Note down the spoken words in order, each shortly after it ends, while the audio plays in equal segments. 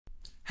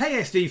Hey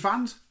SD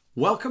fans,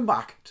 welcome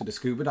back to the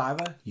Scuba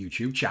Diver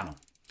YouTube channel.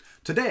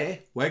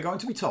 Today we're going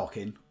to be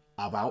talking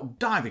about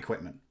dive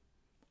equipment,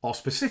 or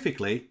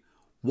specifically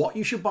what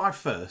you should buy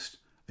first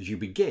as you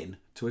begin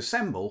to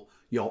assemble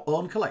your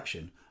own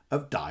collection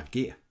of dive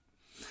gear.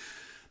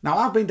 Now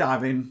I've been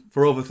diving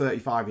for over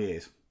 35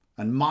 years,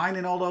 and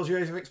mining all those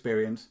years of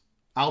experience,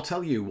 I'll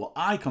tell you what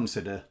I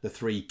consider the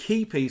 3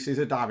 key pieces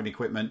of diving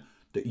equipment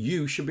that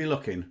you should be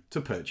looking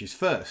to purchase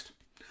first.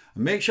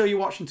 And make sure you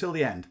watch until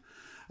the end,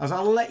 as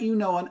I'll let you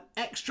know an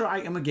extra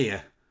item of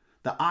gear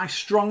that I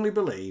strongly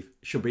believe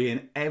should be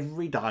in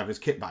every diver's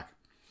kit bag,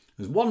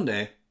 as one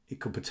day it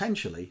could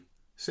potentially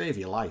save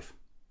your life.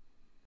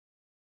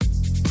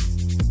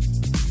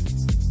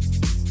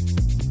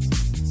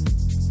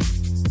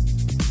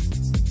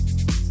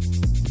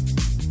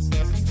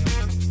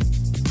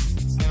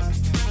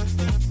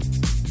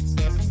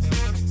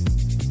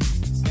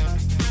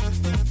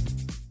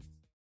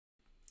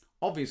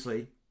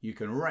 Obviously, you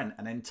can rent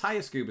an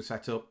entire scuba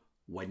setup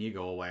when you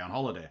go away on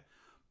holiday,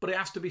 but it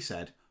has to be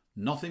said,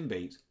 nothing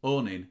beats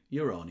owning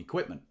your own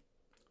equipment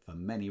for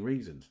many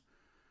reasons.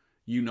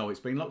 You know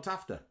it's been looked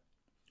after,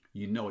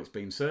 you know it's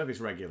been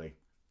serviced regularly,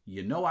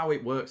 you know how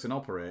it works and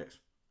operates,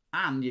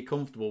 and you're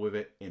comfortable with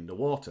it in the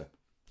water.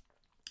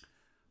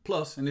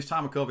 Plus, in this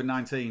time of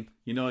COVID-19,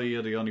 you know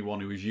you're the only one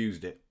who has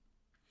used it.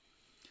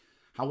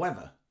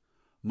 However,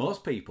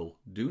 most people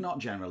do not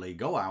generally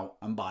go out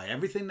and buy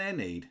everything they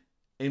need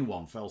in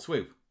one fell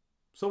swoop.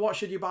 So what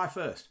should you buy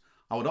first?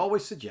 I would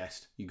always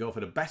suggest you go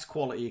for the best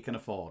quality you can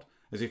afford,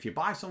 as if you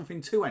buy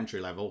something too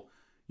entry level,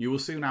 you will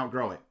soon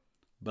outgrow it.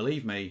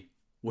 Believe me,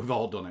 we've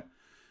all done it.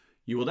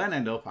 You will then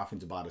end up having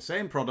to buy the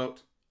same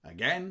product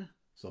again,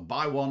 so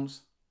buy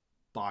once,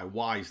 buy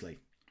wisely.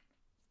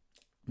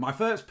 My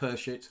first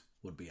purchase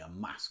would be a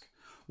mask.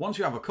 Once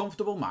you have a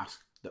comfortable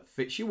mask that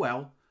fits you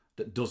well,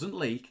 that doesn't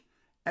leak,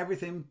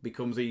 everything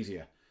becomes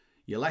easier.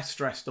 You're less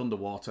stressed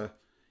underwater,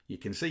 you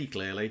can see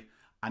clearly,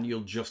 and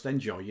you'll just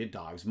enjoy your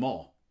dives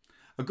more.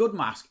 A good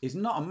mask is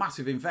not a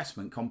massive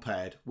investment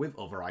compared with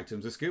other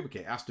items of scuba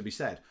kit, it has to be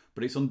said,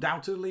 but it's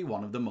undoubtedly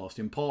one of the most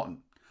important.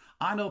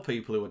 I know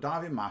people who are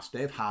diving masks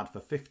they've had for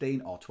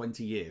 15 or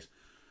 20 years.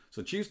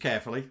 So choose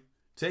carefully,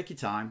 take your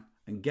time,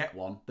 and get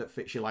one that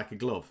fits you like a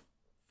glove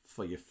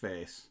for your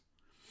face.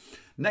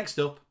 Next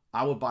up,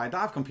 I would buy a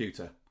dive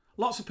computer.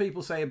 Lots of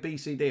people say a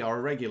BCD or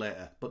a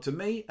regulator, but to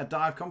me, a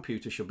dive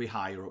computer should be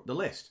higher up the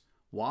list.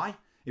 Why?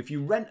 If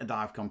you rent a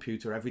dive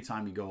computer every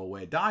time you go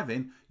away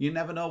diving, you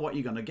never know what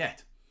you're going to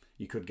get.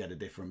 You could get a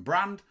different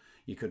brand,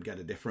 you could get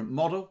a different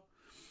model.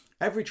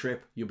 Every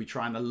trip you'll be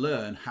trying to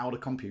learn how the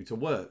computer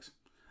works,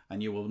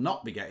 and you will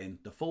not be getting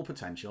the full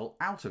potential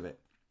out of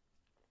it.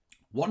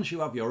 Once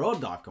you have your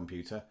own dive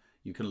computer,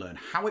 you can learn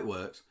how it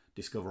works,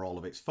 discover all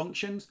of its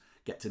functions,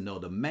 get to know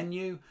the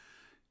menu,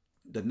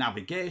 the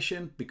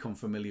navigation, become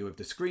familiar with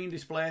the screen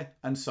display,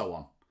 and so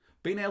on.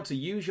 Being able to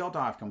use your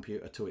dive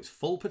computer to its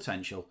full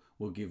potential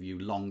will give you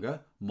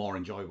longer, more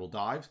enjoyable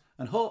dives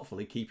and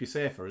hopefully keep you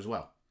safer as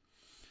well.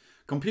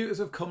 Computers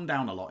have come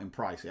down a lot in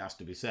price, it has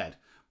to be said,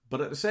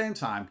 but at the same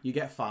time you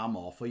get far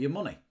more for your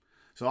money.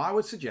 So I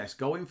would suggest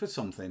going for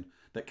something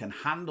that can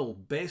handle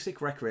basic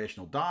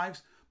recreational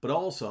dives but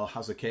also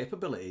has the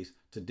capabilities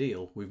to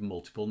deal with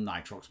multiple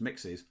nitrox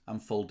mixes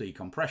and full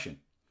decompression.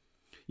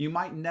 You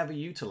might never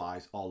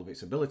utilise all of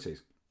its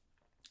abilities,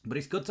 but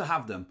it's good to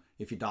have them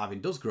if your diving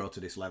does grow to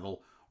this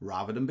level,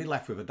 rather than be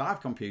left with a dive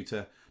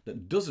computer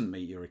that doesn't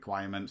meet your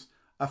requirements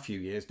a few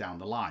years down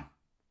the line.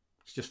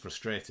 It's just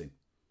frustrating.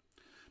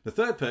 The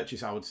third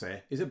purchase I would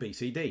say is a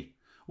BCD.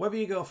 Whether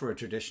you go for a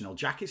traditional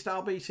jacket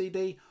style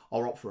BCD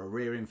or opt for a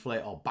rear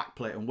inflate or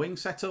backplate and wing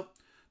setup,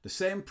 the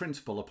same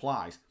principle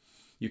applies.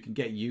 You can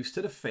get used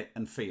to the fit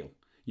and feel.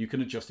 You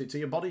can adjust it to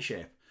your body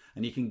shape,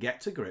 and you can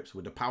get to grips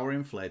with the power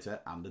inflator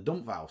and the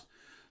dump valves,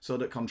 so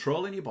that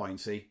controlling your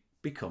buoyancy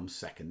becomes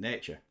second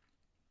nature.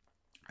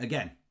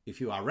 Again, if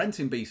you are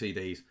renting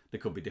BCDs, there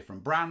could be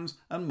different brands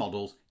and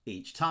models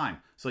each time,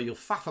 so you'll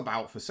faff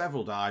about for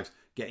several dives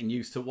getting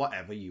used to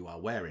whatever you are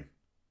wearing.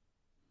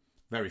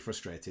 Very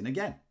frustrating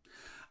again.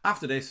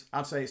 After this,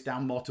 I'd say it's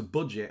down more to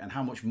budget and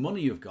how much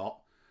money you've got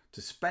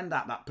to spend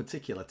at that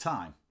particular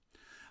time.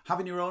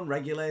 Having your own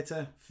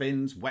regulator,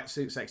 fins,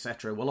 wetsuits,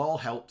 etc. will all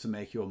help to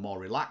make you a more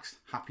relaxed,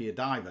 happier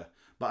diver.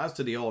 But as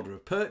to the order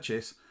of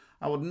purchase,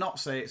 I would not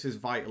say it's as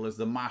vital as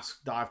the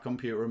mask, dive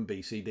computer and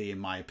BCD in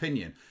my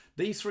opinion.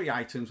 These 3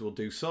 items will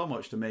do so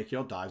much to make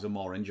your dives a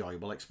more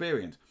enjoyable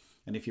experience.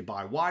 And if you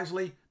buy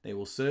wisely, they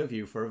will serve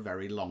you for a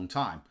very long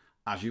time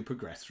as you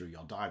progress through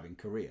your diving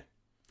career.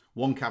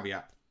 One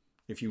caveat,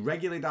 if you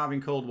regularly dive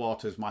in cold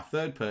waters, my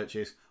third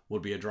purchase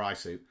would be a dry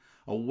suit.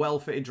 A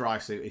well-fitted dry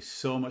suit is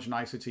so much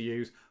nicer to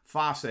use,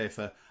 far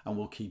safer, and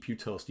will keep you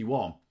toasty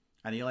warm.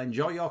 And you'll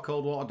enjoy your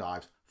cold water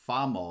dives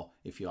far more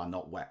if you are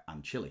not wet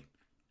and chilly.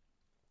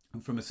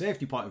 And from a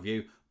safety point of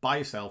view, buy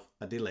yourself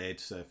a delayed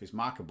surface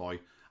marker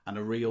buoy and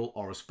a reel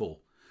or a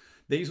spool.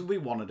 These will be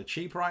one of the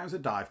cheaper items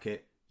of dive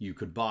kit you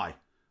could buy,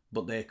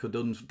 but they could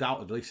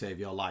undoubtedly save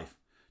your life.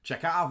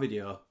 Check out our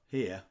video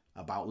here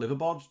about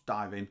liveaboards,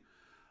 diving,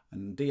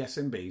 and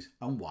DSMBs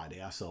and why they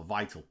are so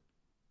vital.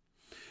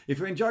 If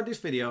you enjoyed this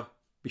video,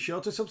 be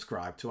sure to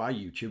subscribe to our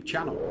YouTube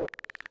channel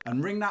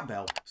and ring that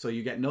bell so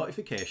you get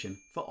notification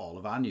for all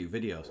of our new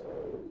videos.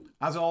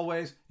 As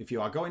always, if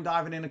you are going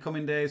diving in the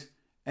coming days,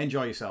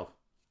 enjoy yourself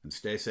and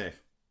stay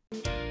safe.